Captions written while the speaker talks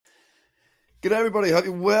G'day everybody, hope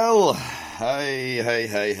you're well. Hey,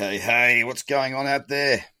 what's going on out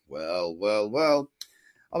there? Well.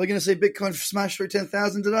 Are we going to see Bitcoin smash through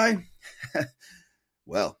 10,000 today?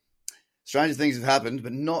 Well, stranger things have happened,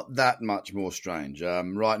 but not that much more strange.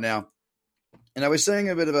 Right now, we're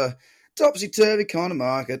seeing a bit of a topsy-turvy kind of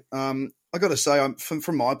market. I got to say,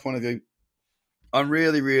 from my point of view, I'm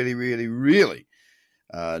really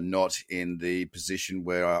not in the position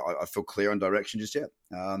where I feel clear on direction just yet.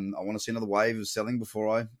 I want to see another wave of selling before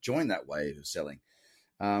I join that wave of selling.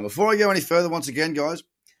 Before I go any further, once again, guys,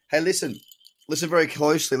 hey, listen very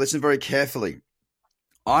closely, listen very carefully.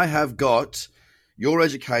 I have got your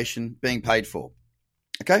education being paid for,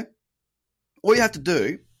 okay? All you have to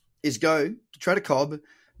do is go to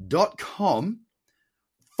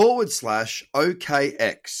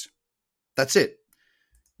tradercobb.com/OKX. That's it.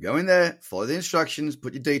 Go in there, follow the instructions,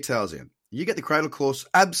 put your details in. You get the Cradle course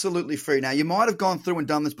absolutely free. Now, you might have gone through and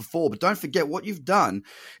done this before, but don't forget what you've done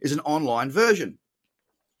is an online version.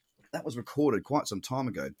 That was recorded quite some time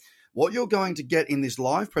ago. What you're going to get in this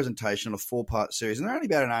live presentation on a 4-part series, and they're only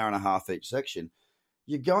about an hour and a half each section,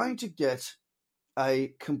 you're going to get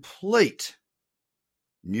a complete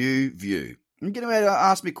new view. You're going to be able to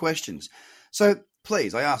ask me questions. So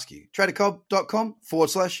please, I ask you,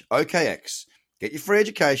 tradercobb.com/OKX. Get your free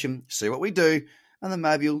education, see what we do, and then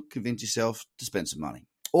maybe you'll convince yourself to spend some money.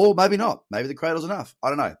 Or maybe not. Maybe the Cradle's enough. I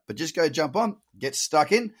don't know. But just go jump on, get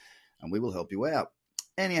stuck in, and we will help you out.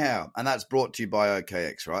 Anyhow, and that's brought to you by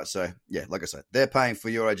OKX, right? So, yeah, like I said, they're paying for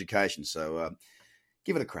your education. So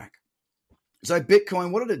give it a crack. So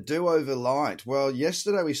Bitcoin, what did it do overnight? Well,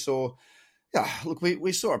 yesterday we saw,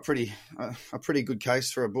 we saw a pretty good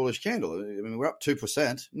case for a bullish candle. I mean, we're up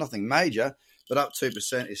 2%, nothing major, but up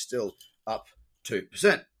 2% is still up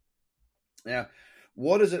 2%. Now,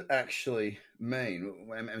 what does it actually mean?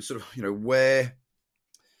 And sort of, where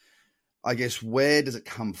does it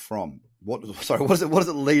come from? What does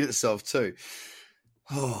it lead itself to?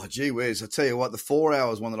 Oh, gee whiz. I tell you what, the 4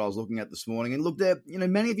 hours one that I was looking at this morning, and look there,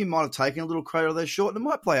 many of you might have taken a little cradle there short, and it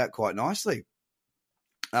might play out quite nicely.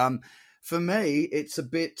 For me, it's a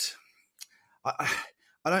bit, I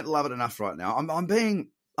don't love it enough right now.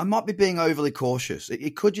 I might be being overly cautious.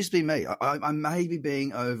 It could just be me. I may be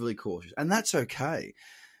being overly cautious, and that's okay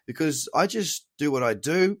because I just do what I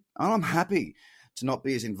do, and I'm happy to not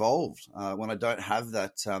be as involved when I don't have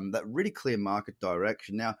that really clear market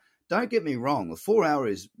direction. Now, don't get me wrong. The 4 hour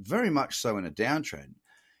is very much so in a downtrend.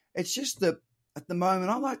 It's just that at the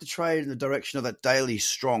moment, I like to trade in the direction of that daily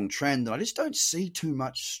strong trend, and I just don't see too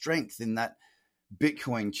much strength in that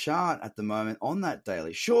Bitcoin chart at the moment on that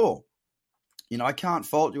daily. Sure. I can't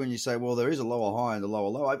fault you when you say, well, there is a lower high and a lower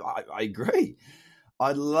low. I agree.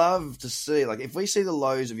 I'd love to see, if we see the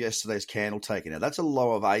lows of yesterday's candle taken out, that's a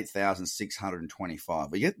low of 8,625.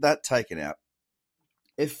 We get that taken out.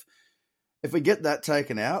 If we get that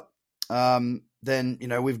taken out, then,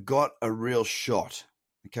 we've got a real shot.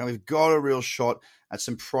 Okay, we've got a real shot at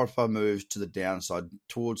some proper moves to the downside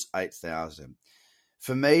towards 8,000.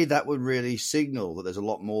 For me, that would really signal that there's a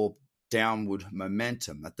lot more downward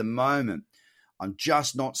momentum. At the moment, I'm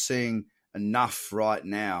just not seeing enough right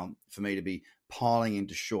now for me to be piling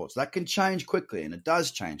into shorts. That can change quickly, and it does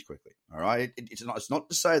change quickly. All right, it's not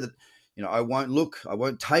to say that I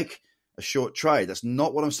won't take a short trade. That's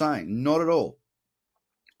not what I'm saying. Not at all.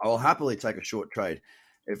 I will happily take a short trade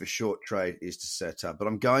if a short trade is to set up, but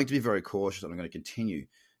I'm going to be very cautious, and I'm going to continue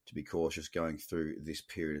to be cautious going through this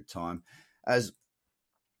period of time, as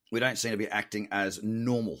we don't seem to be acting as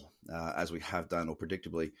normal as we have done, or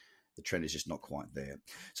predictably. The trend is just not quite there.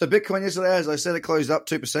 So Bitcoin yesterday, as I said, it closed up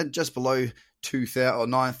 2%, just below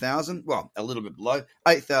 9,000. Well, a little bit below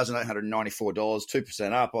 $8,894,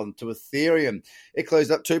 2% up. Onto Ethereum, it closed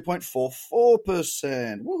up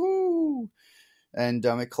 2.44%. Woohoo! And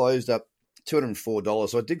it closed up $204.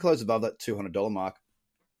 So it did close above that $200 mark.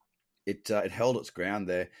 It held its ground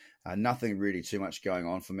there. Nothing really too much going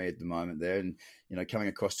on for me at the moment there. And, coming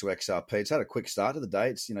across to XRP, it's had a quick start of the day.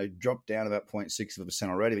 It's, dropped down about 0.6%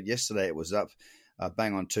 already. But yesterday it was up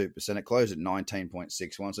bang on 2%. It closed at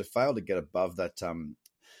 19.61. So failed to get above that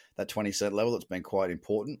 20-cent level. That's been quite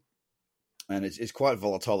important. And it's quite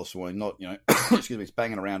volatile this morning. Not, excuse me, it's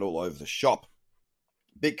banging around all over the shop.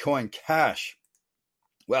 Bitcoin Cash.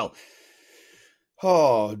 Well,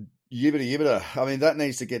 yibbida. I mean, that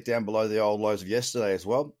needs to get down below the old lows of yesterday as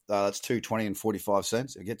well. That's $2.20 and 45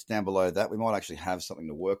 cents. If it gets down below that, we might actually have something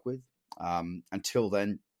to work with. Until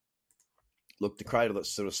then, look, the cradle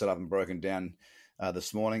that's sort of set up and broken down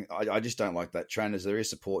this morning, I just don't like that trend, as there is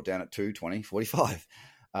support down at $2.20.45.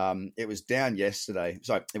 It was down yesterday.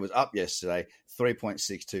 Sorry, it was up yesterday,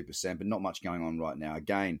 3.62%, but not much going on right now.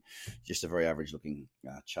 Again, just a very average looking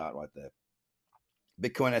chart right there.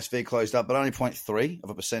 Bitcoin SV closed up, but only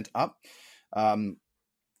 0.3% up.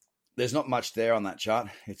 There's not much there on that chart.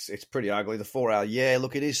 It's pretty ugly. The 4 hour, yeah,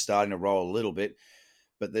 look, it is starting to roll a little bit,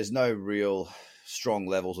 but there's no real strong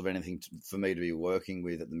levels of anything for me to be working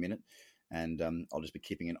with at the minute. And I'll just be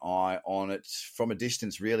keeping an eye on it from a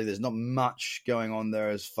distance, really. There's not much going on there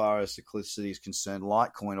as far as cyclicity is concerned.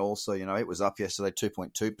 Litecoin also, it was up yesterday,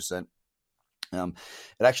 2.2%.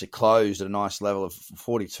 It actually closed at a nice level of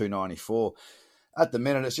 42.94. At the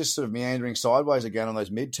minute, it's just sort of meandering sideways again on those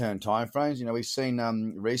midterm timeframes. We've seen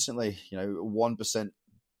recently, 1%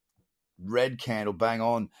 red candle bang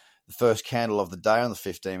on the first candle of the day on the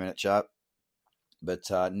 15-minute chart, but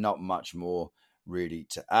not much more really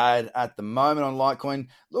to add at the moment on Litecoin.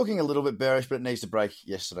 Looking a little bit bearish, but it needs to break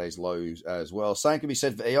yesterday's lows as well. Same can be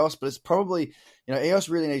said for EOS, but it's probably, EOS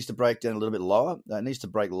really needs to break down a little bit lower. It needs to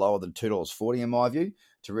break lower than $2.40 in my view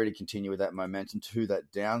to really continue with that momentum to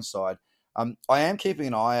that downside. I am keeping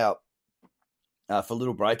an eye out for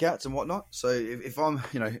little breakouts and whatnot. So if I'm,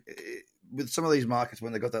 with some of these markets,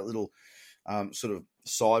 when they've got that little sort of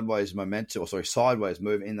sideways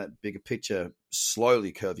move in that bigger picture,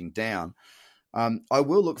 slowly curving down, I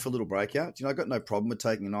will look for little breakouts. I've got no problem with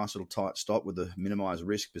taking a nice little tight stop with a minimized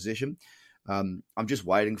risk position. I'm just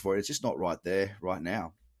waiting for it. It's just not right there right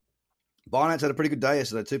now. Binance had a pretty good day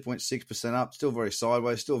yesterday, 2.6% up, still very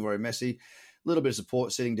sideways, still very messy. A little bit of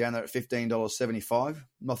support sitting down there at $15.75.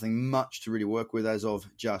 Nothing much to really work with as of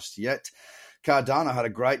just yet. Cardano had a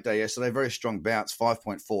great day yesterday, very strong bounce,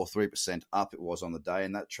 5.43% up it was on the day,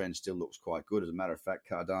 and that trend still looks quite good. As a matter of fact,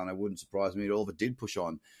 Cardano wouldn't surprise me at all if it did push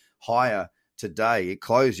on higher today. It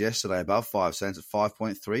closed yesterday above 5 cents at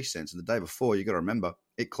 5.3 cents. And the day before, you got to remember,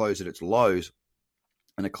 it closed at its lows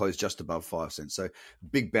and it closed just above 5 cents. So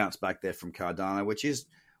big bounce back there from Cardano, which is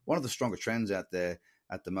one of the stronger trends out there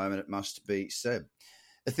at the moment, it must be said.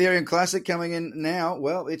 Ethereum Classic coming in now.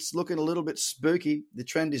 Well, it's looking a little bit spooky. The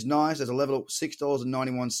trend is nice. There's a level of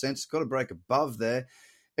 $6.91. Got to break above there.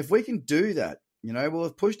 If we can do that, we'll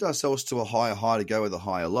have pushed ourselves to a higher high to go with a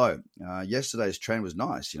higher low. Yesterday's trend was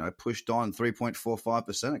nice. Pushed on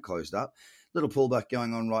 3.45%. It closed up. Little pullback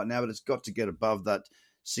going on right now, but it's got to get above that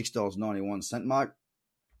 $6.91 mark.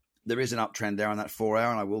 There is an uptrend there on that 4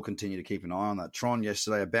 hour, and I will continue to keep an eye on that. Tron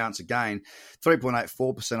yesterday, a bounce again,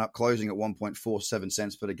 3.84% up, closing at 1.47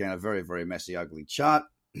 cents, but again, a very, very messy, ugly chart.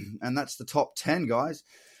 And that's the top 10, guys.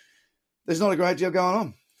 There's not a great deal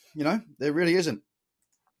going on. There really isn't.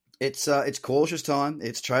 It's cautious time.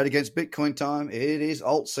 It's trade against Bitcoin time. It is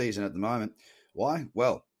alt season at the moment. Why?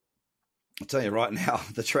 Well, I'll tell you right now,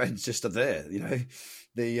 the trends just are there. The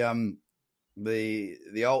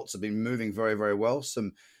alts have been moving very, very well.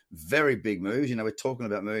 Some very big moves. We're talking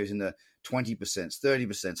about moves in the 20%,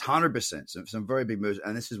 30%, 100%, some very big moves.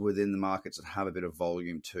 And this is within the markets that have a bit of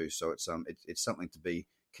volume too. So it's something to be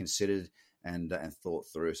considered and thought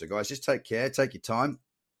through. So guys, just take care, take your time.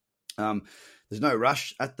 There's no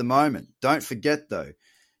rush at the moment. Don't forget though,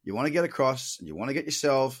 you want to get across and you want to get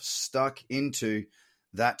yourself stuck into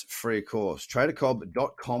that free course.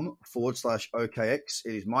 tradercobb.com/OKX.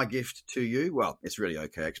 It is my gift to you. Well, it's really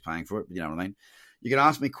OKX paying for it, but you know what I mean. You can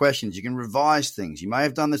ask me questions. You can revise things. You may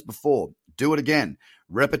have done this before. Do it again.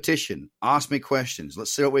 Repetition. Ask me questions.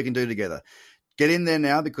 Let's see what we can do together. Get in there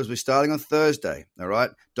now because we're starting on Thursday. All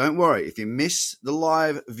right. Don't worry. If you miss the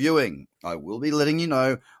live viewing, I will be letting you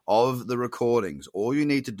know of the recordings. All you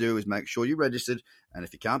need to do is make sure you're registered. And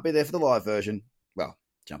if you can't be there for the live version, well,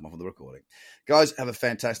 jump off of the recording. Guys, have a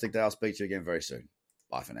fantastic day. I'll speak to you again very soon.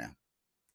 Bye for now.